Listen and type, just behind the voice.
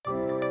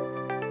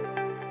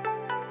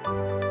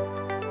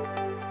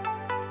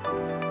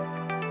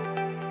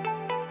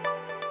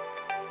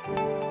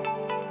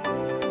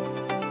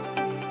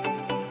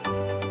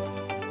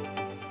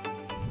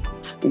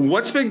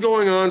What's been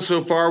going on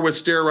so far with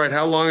SteriRite?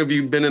 How long have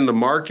you been in the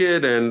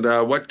market, and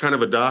what kind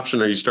of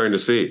adoption are you starting to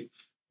see?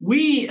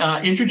 We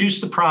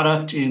introduced the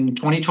product in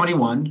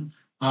 2021.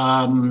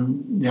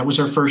 That was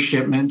our first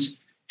shipment.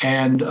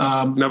 And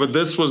Now, but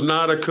this was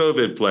not a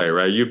COVID play,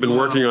 right? You've been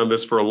working on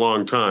this for a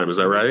long time. Is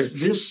that right?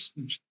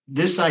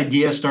 This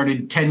idea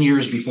started 10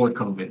 years before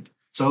COVID.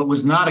 So it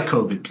was not a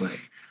COVID play.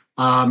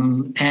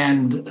 And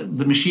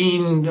the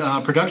machine,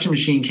 production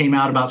machine came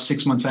out about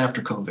 6 months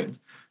after COVID.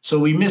 So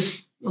we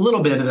missed a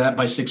little bit of that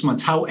by 6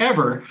 months.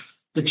 However,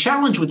 the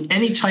challenge with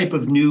any type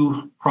of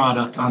new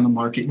product on the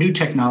market, new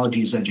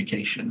technology, is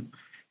education.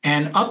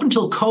 And up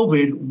until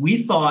COVID, we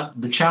thought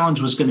the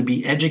challenge was going to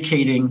be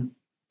educating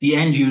the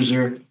end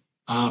user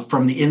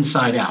from the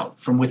inside out,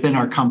 from within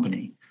our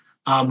company.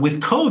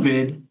 With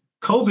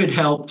COVID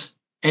helped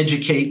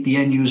educate the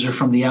end user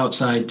from the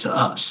outside to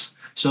us.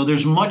 So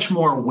there's much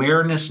more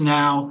awareness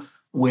now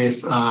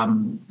with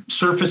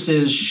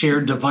surfaces,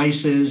 shared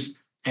devices,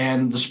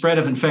 and the spread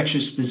of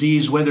infectious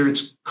disease, whether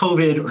it's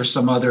COVID or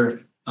some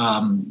other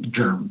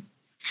germ.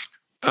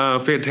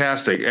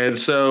 Fantastic. And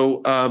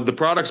so the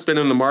product's been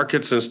in the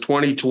market since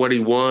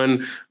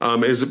 2021.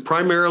 Is it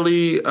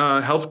primarily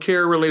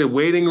healthcare related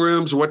waiting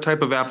rooms? What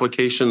type of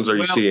applications are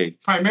you seeing?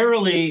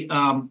 Primarily,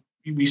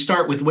 we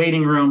start with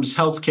waiting rooms,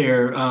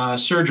 healthcare,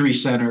 surgery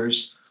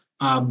centers,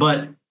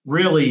 but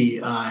really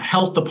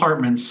health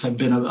departments have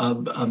been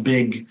a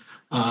big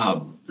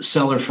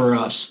seller for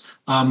us.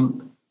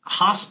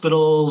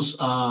 Hospitals,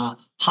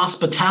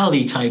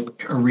 hospitality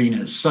type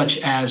arenas, such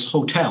as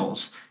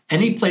hotels,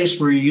 any place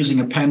where you're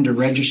using a pen to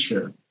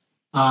register.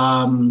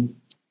 Trying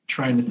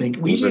to think.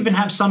 We even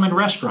have some in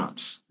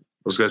restaurants.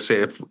 I was going to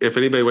say, if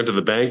anybody went to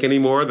the bank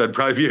anymore, that'd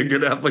probably be a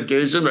good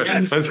application.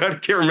 Yes. I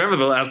can't remember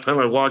the last time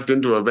I walked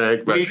into a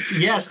bank. But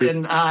yes,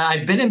 and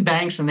I've been in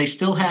banks, and they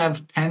still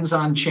have pens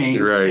on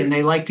chain, right, and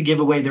they like to give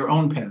away their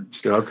own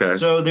pens. Okay.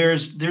 So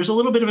there's a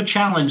little bit of a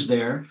challenge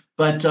there,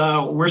 but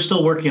we're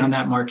still working on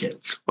that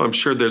market. Well, I'm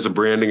sure there's a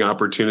branding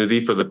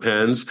opportunity for the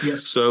pens.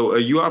 Yes. So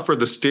you offer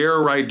the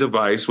SteriRite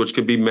device, which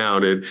can be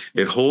mounted.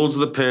 It holds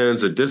the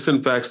pens, it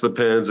disinfects the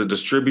pens, it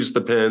distributes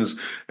the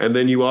pens, and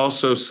then you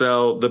also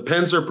sell the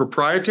pens are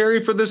proprietary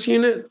for this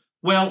unit?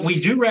 Well, we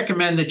do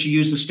recommend that you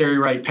use the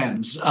SteriRite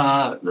pens.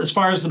 As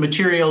far as the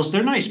materials,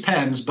 they're nice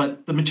pens,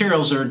 but the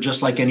materials are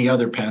just like any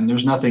other pen.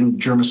 There's nothing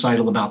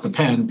germicidal about the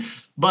pen.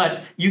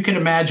 But you can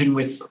imagine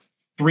with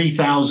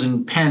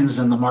 3,000 pens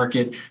in the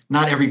market,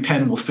 not every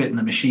pen will fit in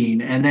the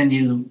machine. And then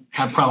you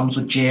have problems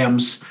with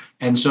jams.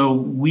 And so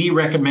we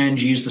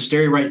recommend you use the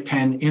SteriRite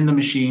pen in the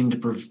machine to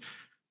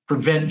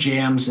prevent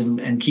jams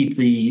and keep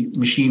the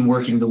machine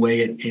working the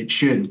way it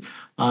should.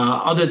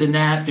 Other than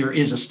that, there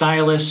is a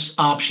stylus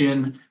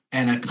option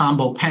and a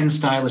combo pen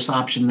stylus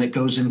option that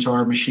goes into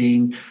our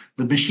machine.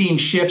 The machine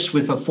ships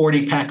with a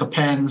 40-pack of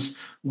pens.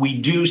 We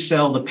do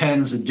sell the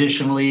pens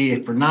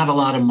additionally for not a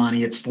lot of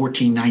money. It's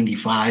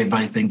 $14.95,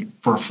 I think,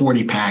 for a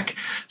 40-pack.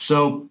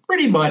 So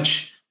pretty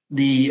much a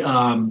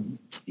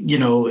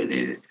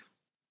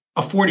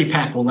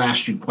 40-pack will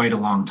last you quite a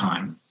long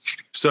time.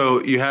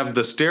 So you have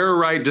the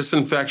SteriRite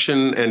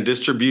disinfection and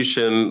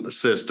distribution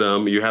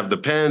system. You have the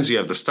pens, you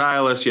have the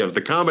stylus, you have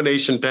the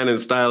combination pen and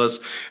stylus.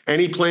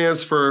 Any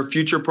plans for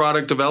future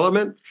product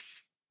development?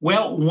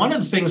 Well, one of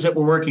the things that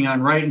we're working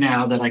on right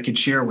now that I could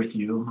share with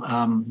you,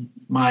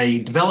 my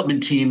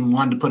development team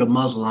wanted to put a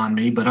muzzle on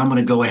me, but I'm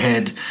going to go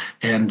ahead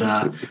and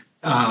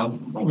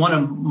one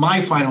of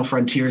my final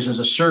frontiers as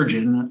a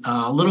surgeon,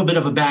 a little bit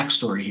of a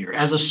backstory here.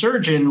 As a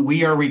surgeon,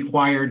 we are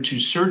required to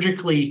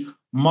surgically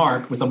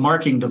mark with a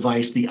marking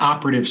device the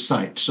operative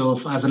site. So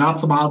if as an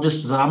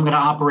ophthalmologist, I'm going to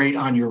operate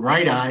on your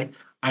right eye,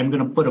 I'm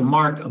going to put a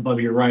mark above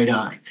your right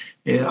eye.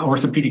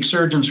 Orthopedic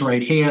surgeons,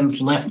 right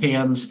hands, left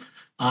hands,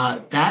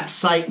 that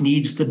site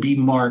needs to be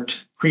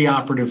marked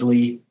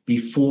preoperatively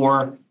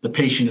before the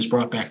patient is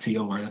brought back to the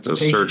OR. That's a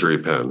surgery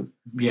pen.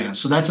 Yeah,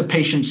 so that's a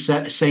patient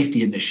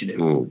safety initiative.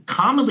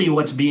 Commonly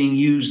what's being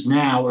used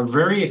now are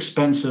very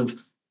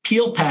expensive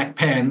peel pack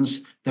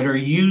pens that are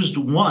used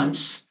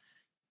once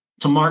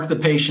to mark the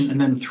patient and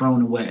then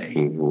thrown away.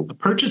 The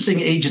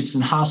purchasing agents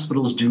in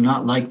hospitals do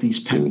not like these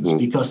pens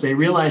because they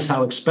realize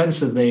how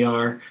expensive they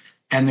are,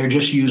 and they're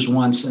just used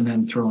once and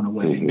then thrown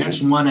away. That's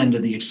one end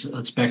of the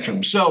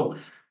spectrum. So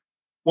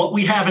what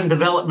we have in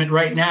development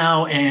right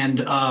now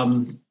and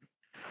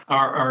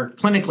are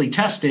clinically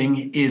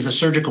testing is a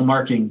surgical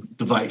marking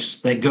device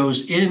that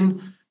goes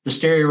in the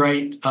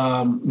SteriRite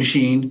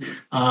machine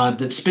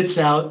that spits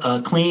out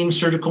a clean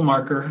surgical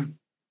marker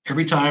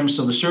every time.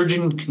 So the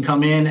surgeon can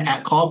come in,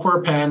 call for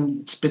a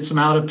pen, spits them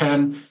out a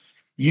pen,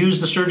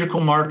 use the surgical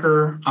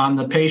marker on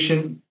the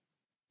patient,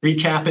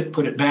 recap it,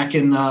 put it back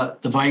in the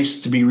device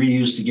to be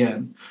reused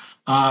again.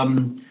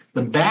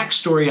 The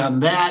backstory on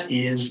that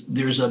is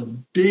there's a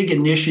big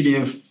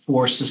initiative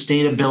for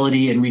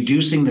sustainability and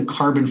reducing the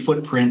carbon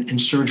footprint in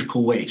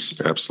surgical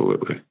waste.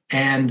 Absolutely.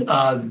 And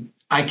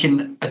I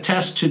can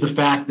attest to the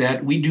fact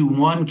that we do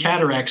one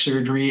cataract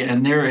surgery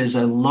and there is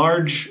a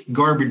large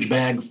garbage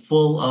bag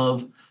full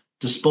of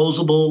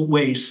disposable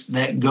wastes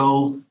that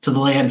go to the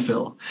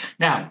landfill.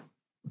 Now,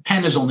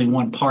 pen is only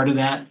one part of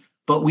that,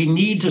 but we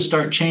need to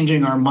start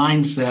changing our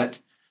mindset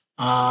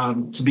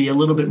to be a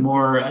little bit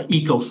more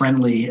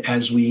eco-friendly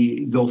as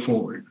we go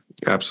forward.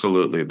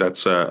 Absolutely.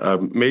 That's a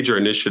major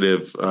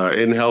initiative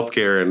in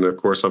healthcare and, of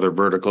course, other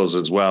verticals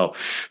as well.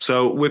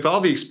 So with all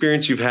the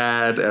experience you've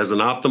had as an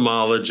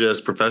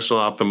ophthalmologist, professional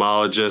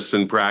ophthalmologist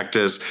in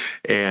practice,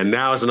 and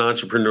now as an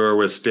entrepreneur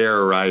with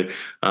SteriRite,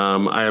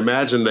 I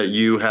imagine that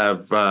you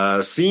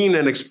have seen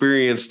and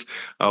experienced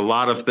a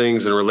lot of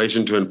things in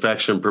relation to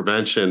infection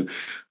prevention.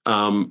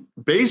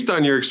 Based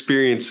on your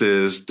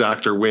experiences,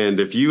 Dr. Wind,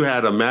 if you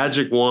had a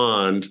magic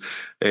wand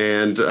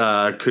and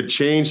could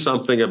change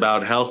something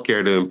about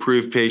healthcare to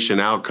improve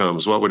patient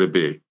outcomes, what would it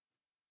be?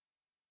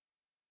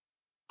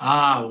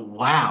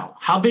 Wow.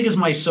 How big is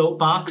my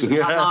soapbox? And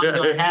how long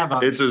do I have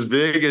on? It's as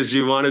big as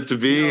you want it to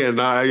be, and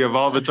you have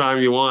all the time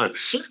you want.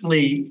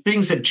 Certainly,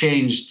 things have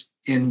changed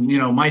in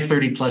my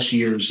 30 plus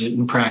years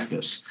in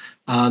practice.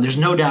 There's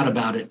no doubt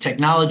about it.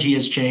 Technology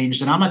has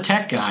changed, and I'm a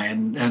tech guy,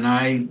 and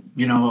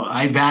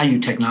I value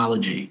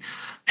technology,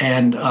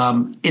 and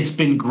it's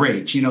been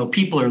great.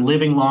 People are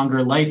living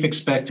longer, life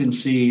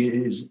expectancy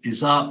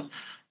is up,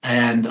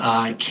 and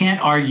I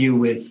can't argue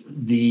with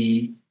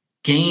the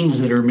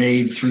gains that are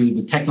made through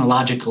the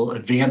technological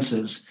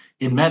advances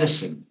in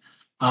medicine.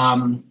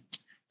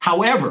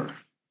 However,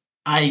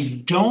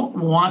 I don't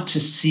want to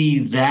see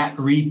that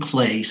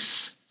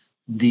replace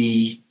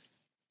the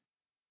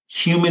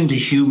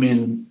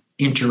human-to-human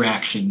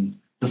interaction,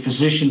 the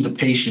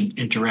physician-to-patient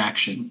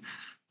interaction.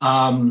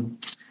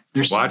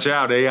 Watch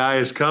out, AI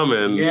is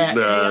coming, AI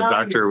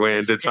Dr.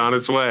 Wind. It's on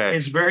its way.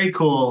 It's very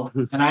cool,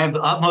 and I have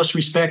the utmost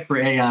respect for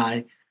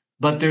AI.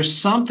 But there's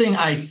something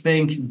I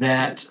think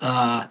that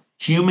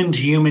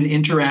human-to-human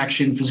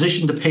interaction,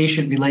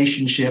 physician-to-patient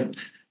relationship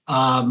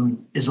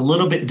is a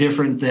little bit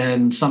different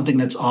than something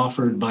that's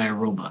offered by a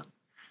robot.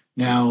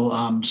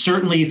 Now,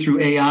 certainly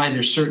through AI,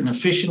 there's certain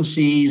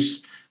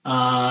efficiencies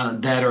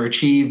that are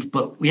achieved,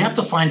 but we have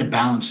to find a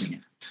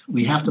balancing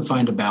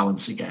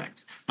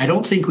act. I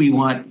don't think we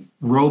want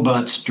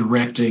robots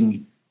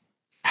directing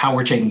how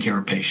we're taking care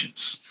of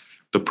patients.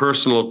 The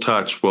personal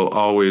touch will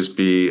always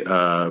be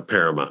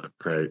paramount,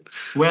 right?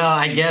 Well,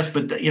 I guess,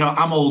 but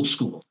I'm old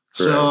school.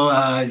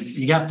 So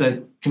you have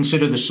to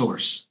consider the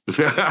source.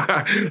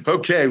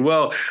 Okay.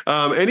 Well,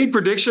 any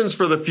predictions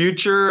for the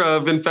future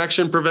of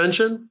infection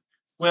prevention?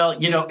 Well,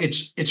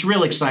 it's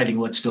real exciting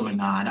what's going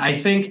on. I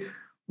think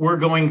we're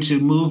going to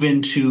move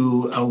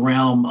into a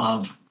realm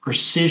of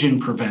precision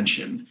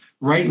prevention.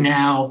 Right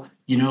now,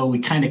 we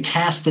kind of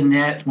cast a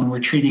net when we're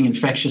treating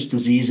infectious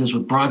diseases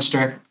with broad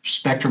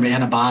spectrum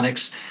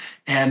antibiotics.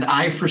 And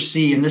I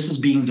foresee, and this is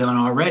being done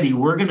already,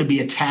 we're going to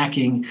be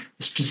attacking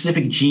the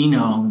specific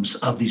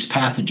genomes of these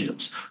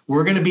pathogens.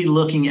 We're going to be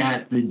looking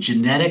at the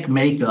genetic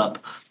makeup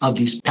of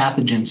these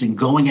pathogens and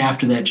going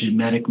after that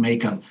genetic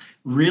makeup,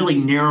 really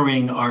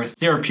narrowing our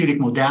therapeutic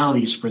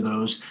modalities for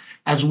those,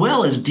 as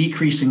well as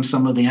decreasing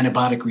some of the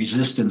antibiotic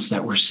resistance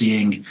that we're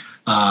seeing,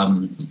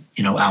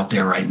 out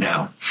there right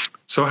now.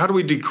 So how do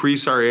we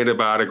decrease our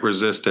antibiotic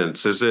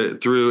resistance? Is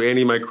it through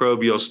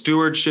antimicrobial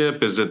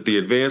stewardship? Is it the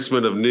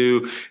advancement of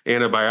new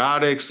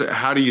antibiotics?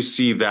 How do you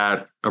see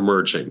that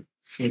emerging?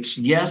 It's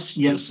yes,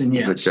 and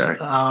yes. Okay.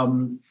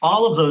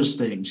 All of those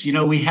things.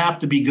 We have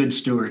to be good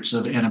stewards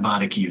of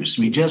antibiotic use.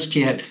 We just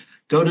can't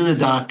go to the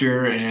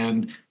doctor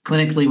and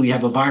clinically we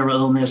have a viral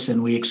illness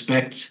and we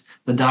expect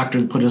the doctor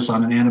to put us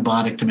on an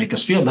antibiotic to make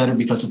us feel better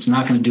because it's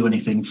not going to do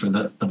anything for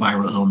the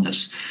viral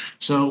illness.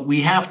 So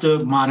we have to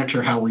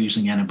monitor how we're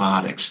using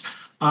antibiotics.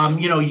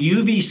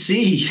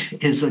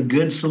 UVC is a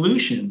good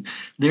solution.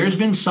 There's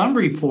been some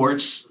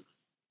reports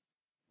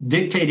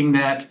dictating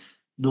that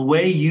the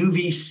way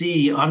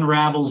UVC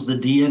unravels the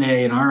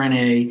DNA and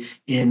RNA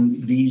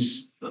in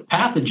these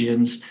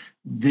pathogens,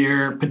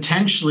 there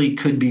potentially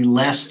could be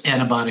less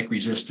antibiotic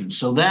resistance.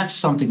 So that's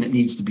something that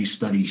needs to be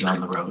studied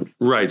down the road.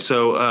 Right.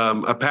 So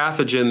a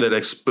pathogen that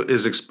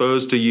is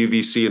exposed to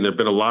UVC, and there have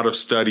been a lot of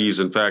studies.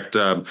 In fact,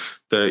 the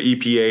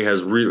EPA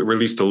has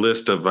released a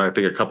list of, I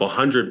think, a couple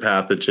hundred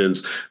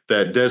pathogens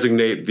that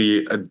designate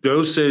the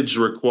dosage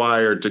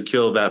required to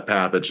kill that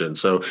pathogen.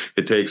 So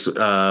it takes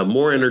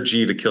more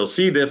energy to kill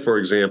C. diff, for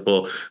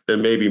example,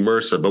 than maybe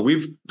MRSA. But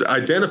we've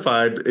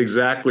identified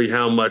exactly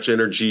how much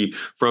energy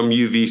from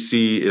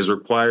UVC is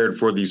required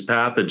for these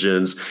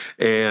pathogens.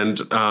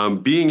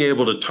 And being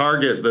able to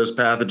target those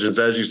pathogens,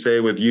 as you say,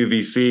 with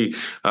UVC,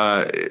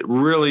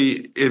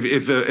 really,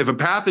 if a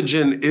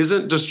pathogen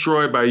isn't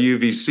destroyed by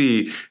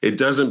UVC,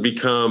 it doesn't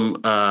become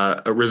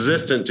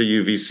resistant to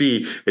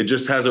UVC. It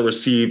just hasn't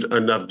received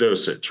enough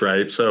dosage,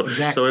 right? So,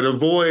 exactly. So it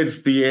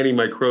avoids the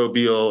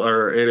antimicrobial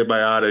or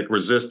antibiotic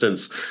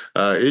resistance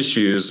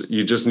issues.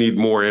 You just need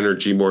more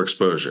energy, more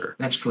exposure.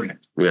 That's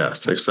correct.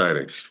 Yes,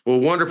 exciting. Well,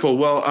 wonderful.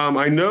 Well,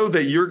 I know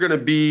that you're going to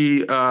be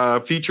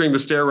featuring the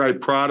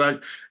SteriRite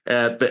product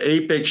at the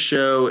APIC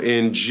show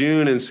in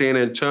June in San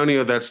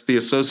Antonio. That's the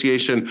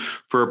Association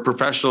for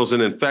Professionals in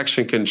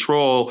Infection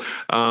Control.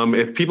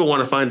 If people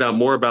want to find out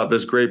more about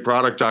this great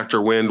product, Dr.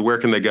 Wind, where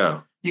can they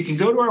go? You can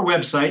go to our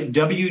website,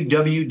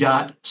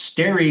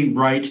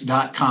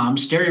 www.steririte.com.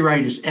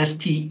 Steririte is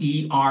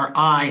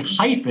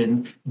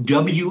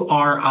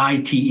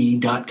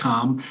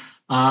STERI-WRITE.com.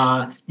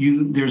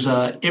 There's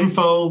a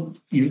info.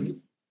 You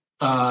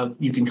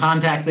can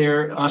contact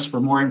us for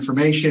more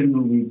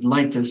information. We'd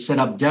like to set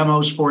up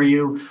demos for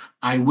you.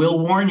 I will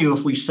warn you,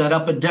 if we set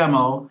up a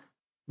demo,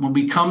 when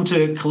we come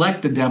to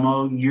collect the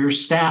demo, your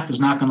staff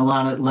is not going to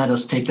let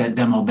us take that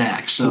demo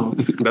back. So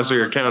that's what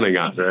you're counting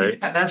on,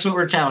 right? That's what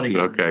we're counting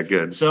on. Okay,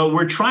 good. So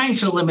we're trying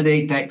to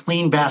eliminate that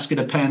clean basket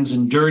of pens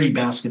and dirty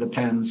basket of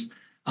pens,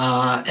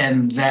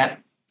 and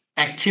that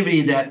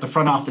activity that the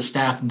front office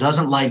staff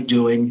doesn't like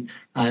doing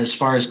as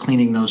far as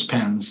cleaning those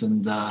pens.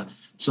 And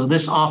so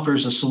this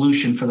offers a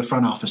solution for the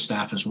front office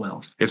staff as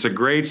well. It's a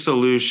great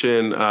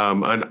solution,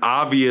 an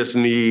obvious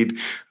need.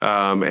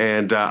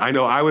 And I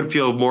know I would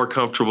feel more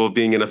comfortable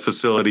being in a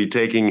facility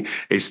taking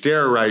a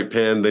Steririte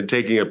pen than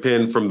taking a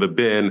pen from the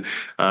bin.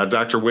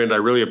 Dr. Wind, I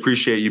really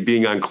appreciate you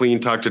being on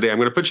Clean Talk today. I'm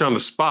going to put you on the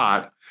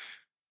spot.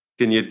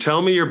 Can you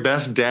tell me your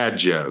best dad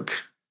joke?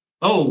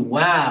 Oh,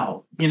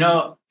 wow.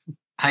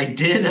 I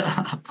did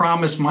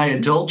promise my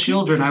adult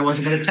children I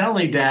wasn't going to tell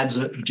any dad's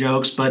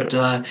jokes, but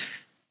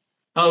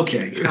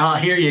okay,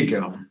 here you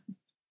go.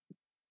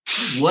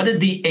 What did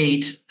the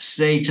 8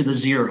 say to the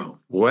 0?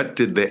 What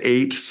did the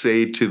 8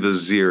 say to the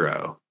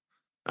 0?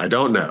 I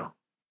don't know.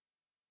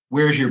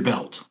 Where's your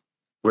belt?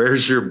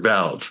 Where's your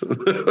belt?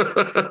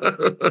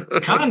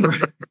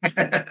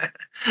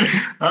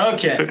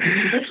 Okay.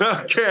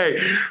 Okay.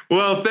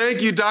 Well,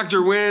 thank you,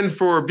 Dr. Wind,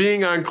 for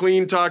being on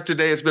Clean Talk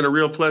today. It's been a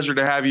real pleasure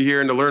to have you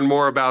here and to learn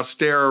more about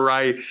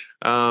Steririte.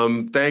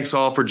 Thanks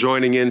all for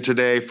joining in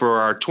today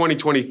for our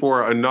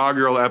 2024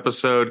 inaugural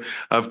episode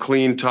of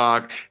Clean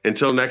Talk.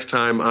 Until next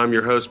time, I'm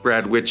your host,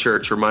 Brad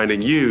Whitchurch,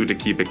 reminding you to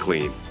keep it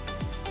clean.